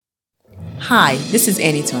Hi, this is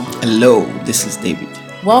Eniton. Hello, this is David.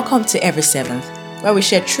 Welcome to Every Seventh, where we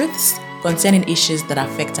share truths concerning issues that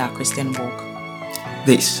affect our Christian walk.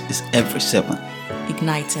 This is Every Seventh.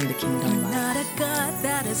 Igniting the kingdom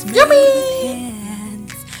life. Yummy!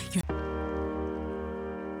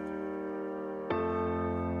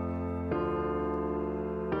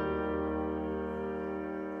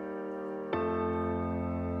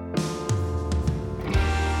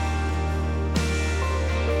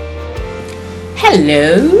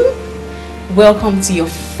 Hello, welcome to your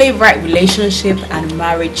favorite relationship and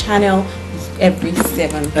marriage channel, Every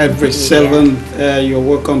Seventh. Every Seventh, you're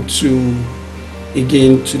welcome to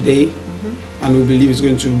again today, and we believe it's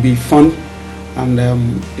going to be fun and a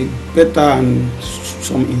better and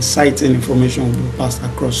some inciting information will be passed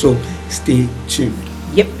across. So stay tuned.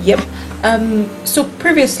 Yep. So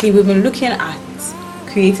previously we've been looking at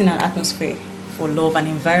creating an atmosphere for love, an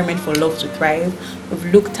environment for love to thrive. We've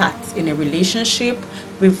looked at in a relationship.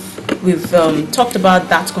 We've talked about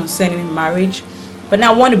that concerning marriage, but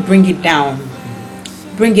now I want to bring it down,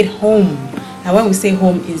 bring it home. And when we say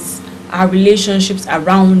home, is our relationships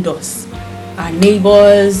around us, our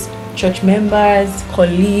neighbors, church members,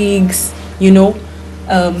 colleagues,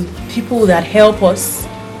 people that help us,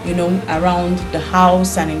 around the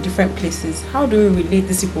house and in different places. How do we relate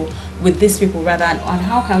with these people rather, and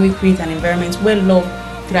how can we create an environment where love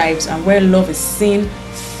thrives and where love is seen,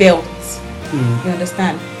 felt? You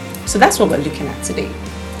understand? So that's what we're looking at today.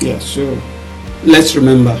 Yeah, so let's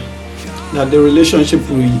remember that the relationship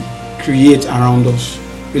we create around us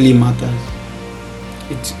really matters.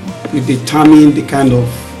 It will determine the kind of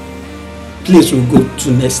place we'll go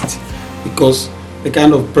to next, because the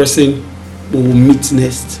kind of person we will meet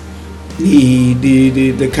next,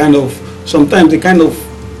 the kind of, sometimes the kind of,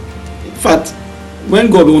 in fact,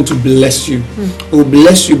 when God wants to bless you, He will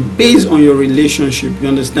bless you based on your relationship. You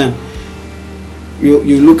understand?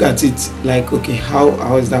 You look at it like, okay,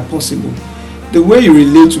 how is that possible? The way you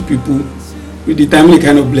relate to people will determine the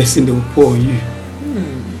kind of blessing they will pour on you.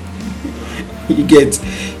 You get?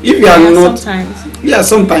 If you are not,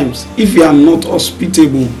 sometimes if you are not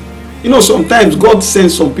hospitable, sometimes God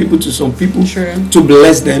sends some people to to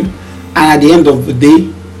bless them, and at the end of the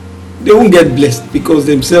day, they won't get blessed because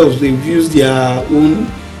themselves they've used their own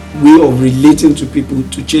way of relating to people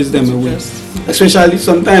to chase them away. Especially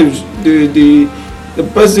sometimes the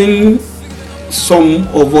person, some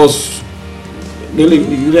of us,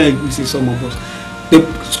 we say some of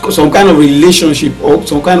us, some kind of relationship or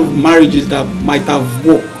some kind of marriages that might have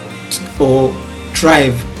worked or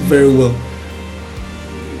thrive very well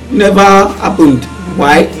never happened.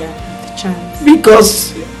 Why?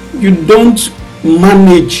 Because you don't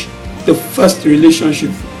manage the first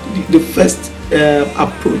relationship, the first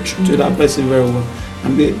approach to that person very well,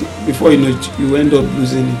 and before you know it, you end up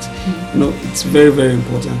losing it. It's very, very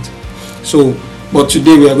important. So, but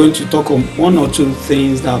today we are going to talk on one or two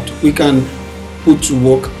things that we can put to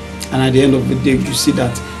work, and at the end of the day, you see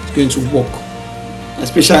that it's going to work.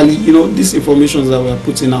 Especially, these informations that we are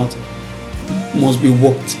putting out must be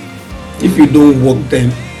worked. If you don't work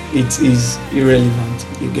them, it is irrelevant.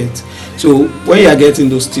 You get? So when you are getting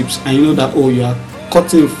those tips and you know that you are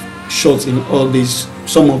cutting short in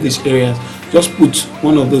some of these areas, just put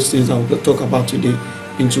one of those things that we'll talk about today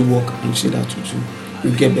into work, and see that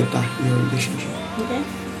you get better in your relationship.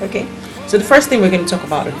 Okay. So the first thing we're going to talk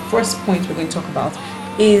about, or the first point we're going to talk about,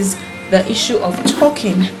 is the issue of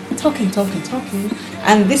talking.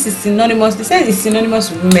 And this is synonymous. They say it's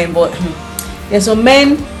synonymous with women, but there's some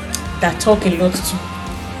men that talk a lot too.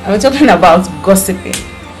 And we're talking about gossiping.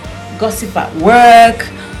 Gossip at work,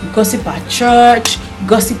 gossip at church,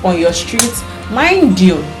 gossip on your streets. Mind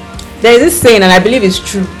you, there is this saying, and I believe it's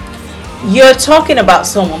true. You're talking about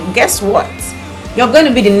someone. Guess what? You're going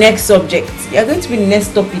to be the next subject. You're going to be the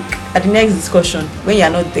next topic at the next discussion when you're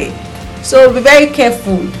not there. So be very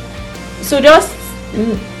careful. So just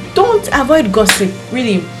don't avoid gossip.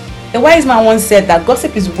 Really, a wise man once said that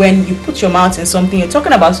gossip is when you put your mouth in something, you're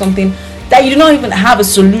talking about something that you do not even have a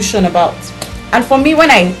solution about. And for me, when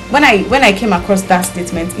I came across that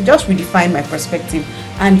statement, it just redefined my perspective,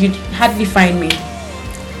 and you'd hardly find me.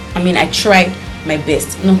 I mean, I try my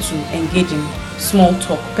best not to engage in small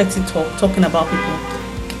talk, petty talk, talking about people.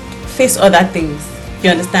 Face other things.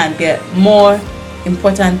 You understand? There are more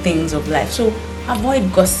important things of life. So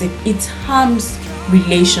avoid gossip. It harms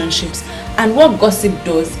relationships. And what gossip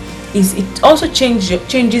does is it also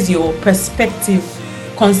changes your perspective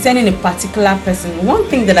concerning a particular person. One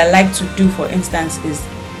thing that I like to do, for instance, is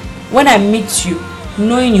when I meet you,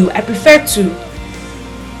 knowing you, I prefer to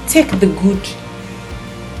take the good.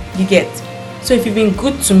 You get? So if you've been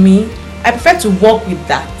good to me, I prefer to work with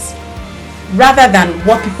that rather than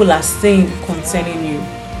what people are saying concerning you.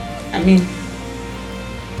 I mean,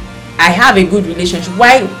 I have a good relationship.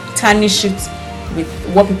 Why tarnish it with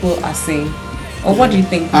what people are saying? Or what do you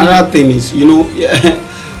think? Another thing is,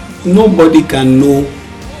 nobody can know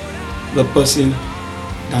the person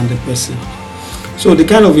than the person. So the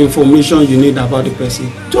kind of information you need about the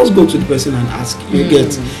person, just go to the person and ask. You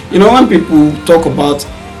get, when people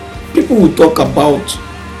will talk about,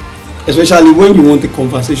 especially when you want the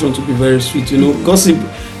conversation to be very sweet. Gossip,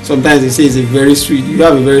 sometimes they say it's you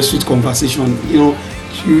have a very sweet conversation.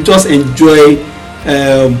 You just enjoy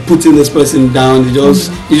putting this person down. It's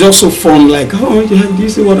just so fun. Like, oh, do you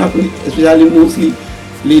see what happened? Especially mostly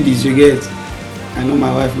ladies, you get. I know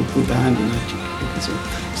my wife will put her hand in her cheek.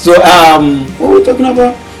 So what are we talking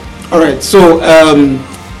about? All right. So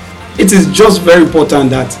it is just very important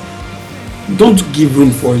that don't give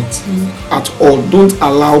room for it at all. Don't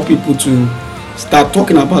allow people to start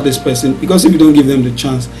talking about this person, because if you don't give them the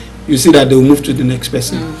chance, you see that they'll move to the next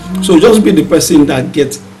person. So just be the person that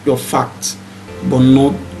gets your facts, but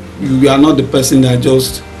you are not the person that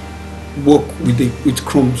just work with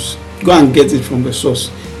crumbs. Go and get it from the source.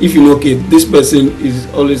 If you know, okay, this person is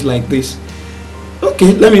always like this,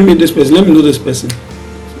 okay, let me meet this person, let me know this person.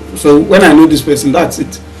 So when I know this person, that's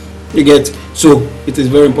it. You get. So it is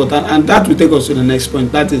very important, and that will take us to the next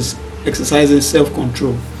point. That is exercising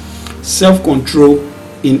self-control. Self-control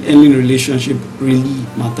in any relationship really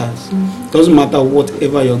matters. Doesn't matter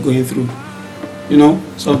whatever you're going through.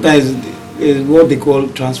 Sometimes it's what they call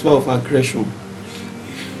transfer of aggression,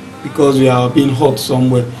 because we are being hurt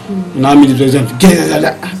somewhere. Now meet the president,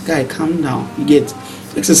 guy, calm down. You get.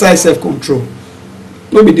 Exercise self-control.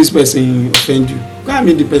 Maybe this person offend you. Go and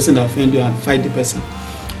meet the person that offend you and fight the person.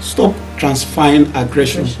 Stop transferring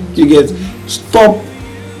aggression. You get. Stop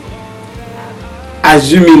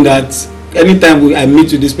assuming that anytime I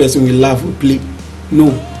meet with this person, we laugh, we play. No.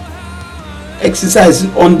 Exercise.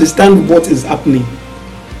 Understand what is happening.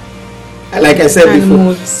 Like I said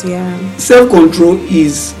before, self-control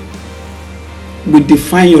is we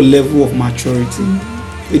define your level of maturity.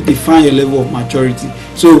 It define your level of maturity.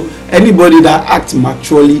 So anybody that acts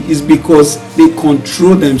maturely is because they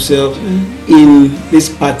control themselves in this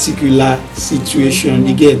particular situation.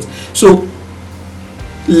 You get. So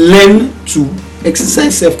learn to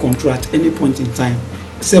exercise self-control at any point in time.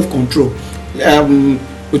 Self-control.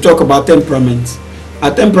 We talk about temperament.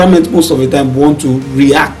 Our temperament most of the time want to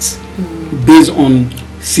react based on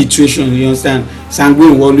situation. You understand?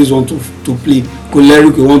 Sanguine will always want to play.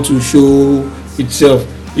 Choleric will want to show itself.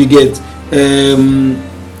 You get.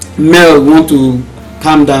 Male want to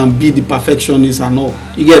calm down, be the perfectionist and all.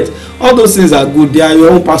 You get. All those things are good. They are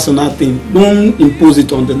your own personal thing. Don't impose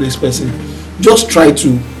it on the next person. Just try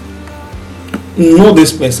to know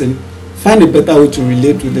this person, find a better way to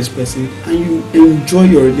relate with this person, and you enjoy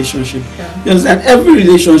your relationship. You understand? Every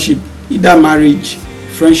relationship, either marriage,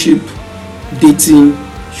 friendship, dating,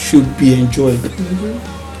 should be enjoyed.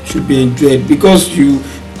 Should be enjoyed, because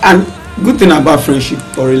and good thing about friendship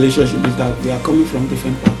or relationship is that we are coming from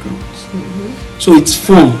different backgrounds. So it's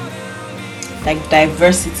fun. Like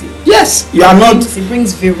diversity. Yes, you are not. It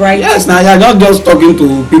brings variety. Yes, now you are not just talking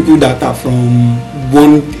to people that are from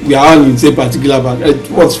one. We are all in the same particular background.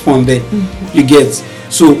 What's fun there? You get.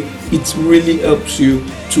 So it really helps you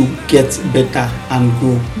to get better and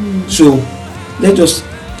grow. So let's just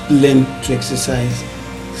learn to exercise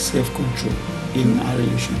self-control in our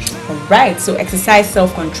relationship. All right. So exercise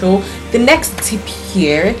self-control. The next tip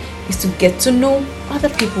here is to get to know other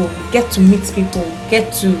people, get to meet people,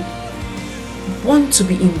 get to want to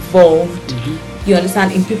be involved. You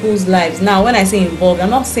understand, in people's lives. Now when I say involved, I'm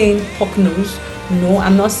not saying poke nose. No,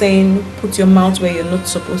 I'm not saying put your mouth where you're not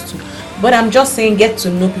supposed to, but I'm just saying get to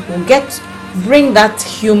know people, bring that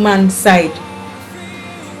human side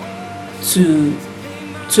to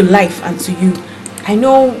life and to you. I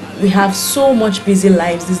know we have so much busy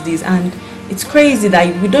lives these days, and it's crazy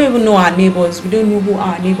that we don't even know our neighbors. We don't know who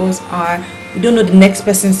our neighbors are. We don't know the next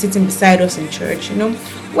person sitting beside us in church.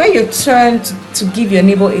 When you turn to give your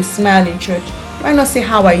neighbor a smile in church, why not say,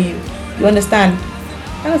 how are you? You understand?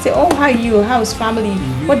 Why not say, oh, how are you? How's family?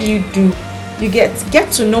 What do you do? You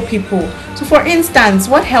get to know people. So for instance,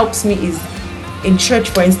 what helps me is, in church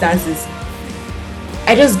for instance, is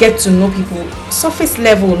I just get to know people, surface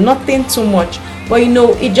level, nothing too much, but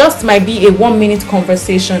it just might be a 1 minute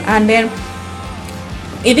conversation, and then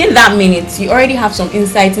within that minute you already have some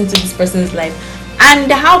insight into this person's life,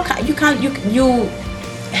 and how you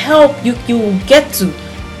get to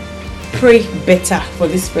pray better for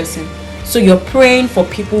this person. So you're praying for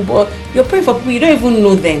people, but you're praying for people you don't even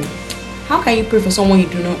know them. How can you pray for someone you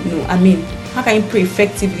do not know? I mean, How can you pray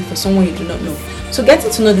effectively for someone you do not know? So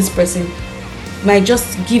getting to know this person might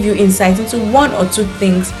just give you insight into one or two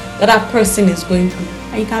things that person is going through,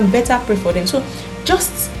 and you can better pray for them. So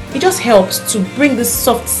it just helps to bring this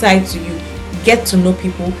soft side to you. Get to know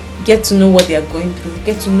people, get to know what they are going through,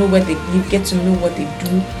 get to know where they live, get to know what they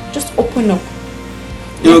do. Just open up.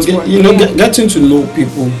 Getting to know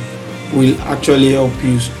people will actually help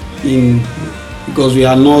you because we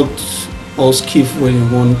are not all skillful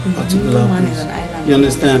in one particular place. You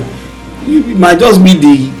understand? It might just be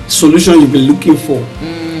the solution you've been looking for.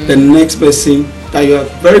 The next person that you are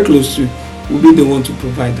very close to will be the one to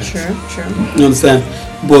provide that. Sure. You understand?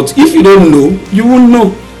 But if you don't know, you won't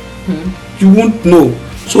know. You won't know.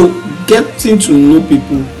 So getting to know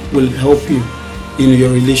people will help you in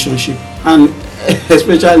your relationship, and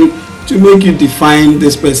especially to make you define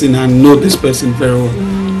this person and know this person very well.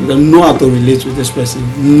 You can know how to relate with this person,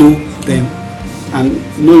 know them, and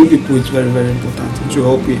knowing people is very, very important to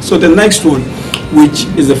help you. So the next one, which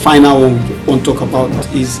is the final one we want to talk about,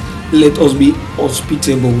 is let us be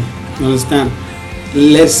hospitable. You understand?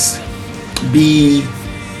 Let's be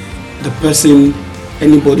the person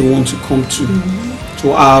anybody wants to come to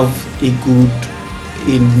have a good,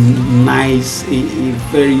 a nice, a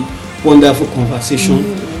very wonderful conversation,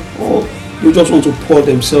 or you just want to pour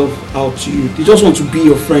themselves out to you. They just want to be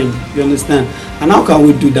your friend. You understand? And how can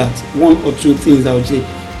we do that? One or two things I would say: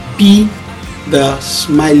 be the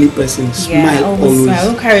smiley person. Smile always. Smile.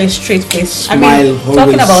 Don't carry a straight face. Smile always.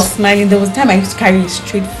 Talking about smiling, there was a time I used to carry a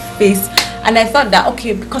straight face, and I thought that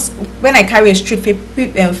because when I carry a straight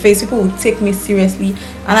face, people would take me seriously,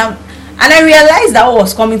 and I realized that what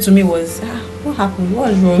was coming to me was, what happened? What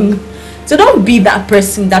was wrong? So don't be that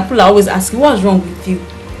person that people are always asking, what's wrong with you?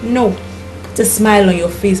 No, put a smile on your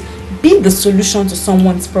face. Be the solution to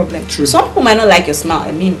someone's problem. True. Some people might not like your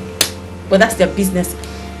smile, but that's their business.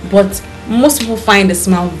 But most people find a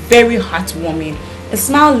smile very heartwarming. A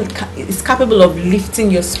smile is capable of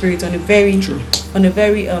lifting your spirit on a very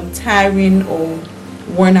tiring or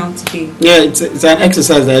worn out day. Yeah, it's an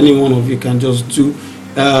exercise that any one of you can just do.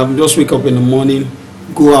 Just wake up in the morning,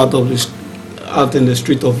 go out in the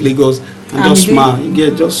street of Lagos and just smile. You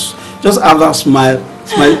get just have that smile.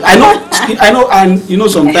 I know, and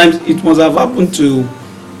sometimes it must have happened to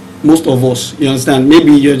most of us. You understand?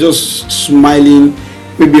 Maybe you're just smiling,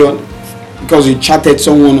 because you chatted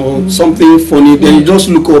someone or something funny. Then you just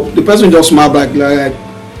look up, the person just smile back like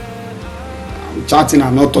I'm chatting,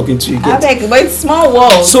 I'm not talking to you. But it's small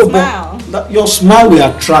world. So, smile. But your smile will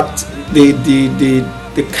attract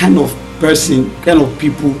the kind of person, kind of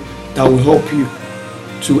people that will help you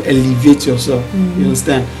to elevate yourself. You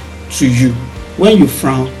understand? To you. When you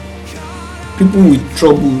frown, people with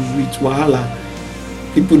troubles, with wahala,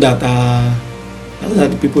 people that are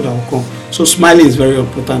the people that will come. So smiling is very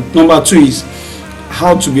important. Number 2 is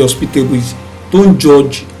how to be hospitable. Don't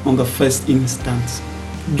judge on the first instance.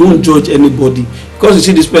 Don't judge anybody because you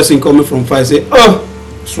see this person coming from far, say,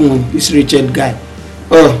 this Richard guy,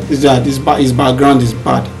 his background is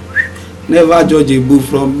bad. Never judge a book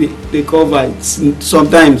from the cover.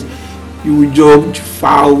 Sometimes you will judge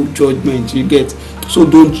foul judgment. You get, so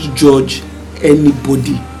don't judge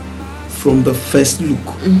anybody from the first look.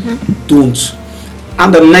 Don't.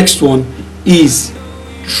 And the next one is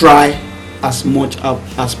try as much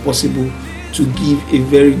as possible to give a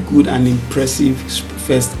very good and impressive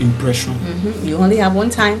first impression. You only have one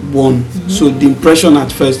time. So the impression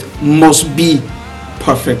at first must be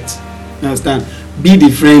perfect. You understand? Be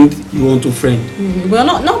the friend you want to friend. Well,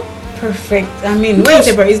 not perfect. When you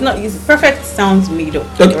say perfect, it's perfect sounds made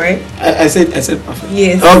up, okay. Right? I said perfect.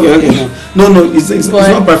 Yes. Okay. No, it's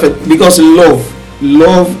not perfect because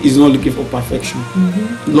love is not looking for perfection.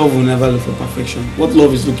 Love will never look for perfection. What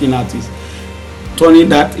love is looking at is turning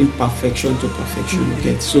that imperfection to perfection.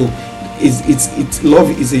 Okay, so it's love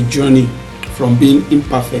is a journey from being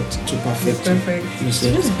imperfect to perfect. Perfect.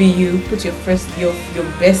 So just be you. Put your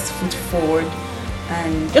best foot forward,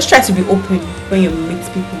 and just try to be open when you meet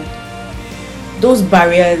people. Those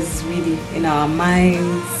barriers really in our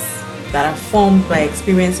minds that are formed by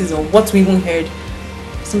experiences or what we even heard,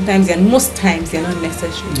 sometimes and most times they're not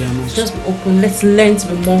necessary. Just be open. Let's learn to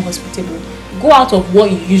be more hospitable. Go out of what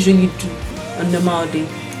you usually do on a normal day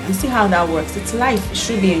and see how that works. It's life. It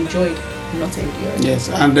should be enjoyed, not endured. Yes,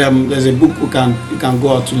 and there's a book you can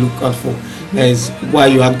go out to look out for. There's Why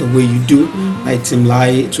You Act the Way You Do by Tim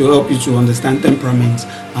Lai, to help you to understand temperaments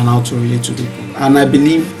and how to relate to people. And I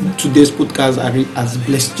believe today's podcast has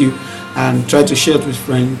blessed you, and try to share it with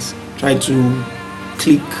friends. Try to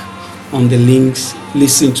click on the links,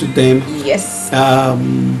 listen to them. Yes.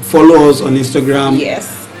 Follow us on Instagram.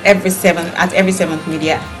 Yes. Every 7th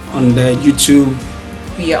Media. on the YouTube.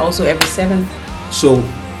 We are also every 7th. So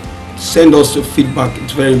send us your feedback.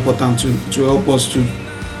 It's very important to help us to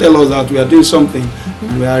tell us that we are doing something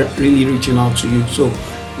and we are really reaching out to you. So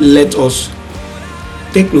let us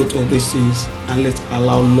take note of these things and let's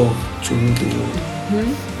allow love to rule the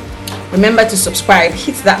world. Remember to subscribe.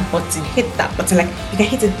 Hit that button. Like you can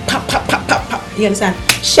hit it. Pop, pop, pop, pop, pop. You understand?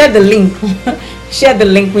 Share the link. Share the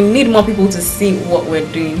link. We need more people to see what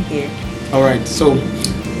we're doing here. All right. So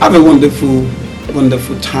have a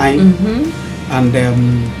wonderful time. And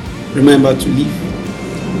remember to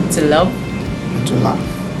live, to love, and to laugh.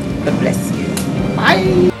 God bless you.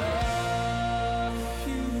 Bye.